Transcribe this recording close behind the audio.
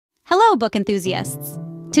Hello, book enthusiasts!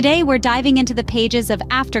 Today we're diving into the pages of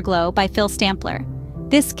Afterglow by Phil Stampler.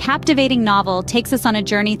 This captivating novel takes us on a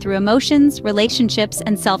journey through emotions, relationships,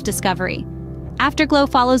 and self-discovery. Afterglow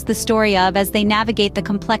follows the story of as they navigate the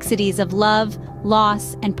complexities of love,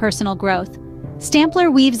 loss, and personal growth. Stampler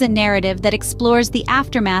weaves a narrative that explores the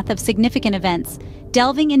aftermath of significant events,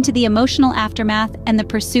 delving into the emotional aftermath and the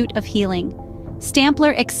pursuit of healing.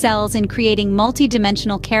 Stampler excels in creating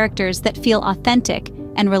multi-dimensional characters that feel authentic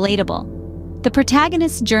and relatable. The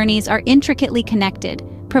protagonists' journeys are intricately connected,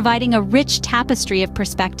 providing a rich tapestry of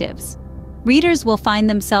perspectives. Readers will find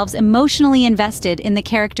themselves emotionally invested in the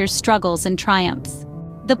characters' struggles and triumphs.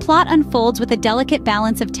 The plot unfolds with a delicate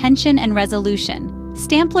balance of tension and resolution.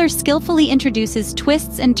 Stampler skillfully introduces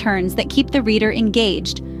twists and turns that keep the reader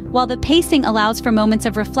engaged, while the pacing allows for moments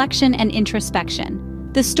of reflection and introspection.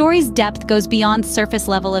 The story's depth goes beyond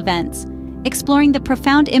surface-level events, exploring the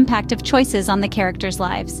profound impact of choices on the characters'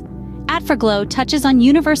 lives. Afterglow touches on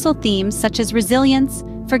universal themes such as resilience,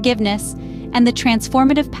 forgiveness, and the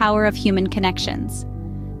transformative power of human connections.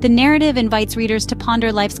 The narrative invites readers to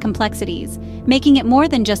ponder life's complexities, making it more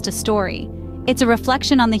than just a story. It's a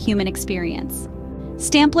reflection on the human experience.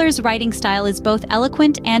 Stampler's writing style is both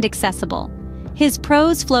eloquent and accessible. His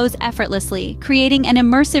prose flows effortlessly, creating an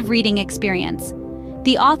immersive reading experience.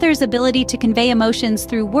 The author's ability to convey emotions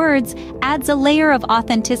through words adds a layer of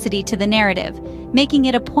authenticity to the narrative, making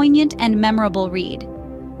it a poignant and memorable read.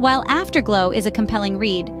 While Afterglow is a compelling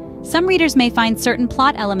read, some readers may find certain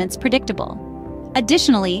plot elements predictable.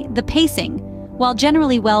 Additionally, the pacing, while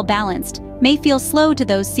generally well-balanced, may feel slow to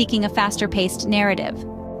those seeking a faster-paced narrative.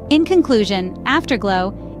 In conclusion,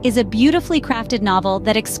 Afterglow is a beautifully crafted novel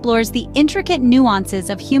that explores the intricate nuances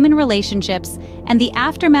of human relationships and the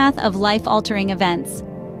aftermath of life-altering events.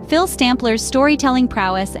 Phil Stampler's storytelling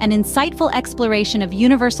prowess and insightful exploration of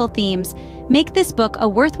universal themes make this book a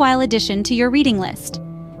worthwhile addition to your reading list.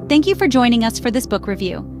 Thank you for joining us for this book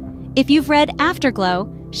review. If you've read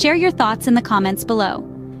Afterglow, share your thoughts in the comments below.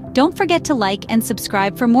 Don't forget to like and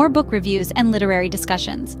subscribe for more book reviews and literary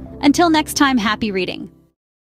discussions. Until next time, happy reading!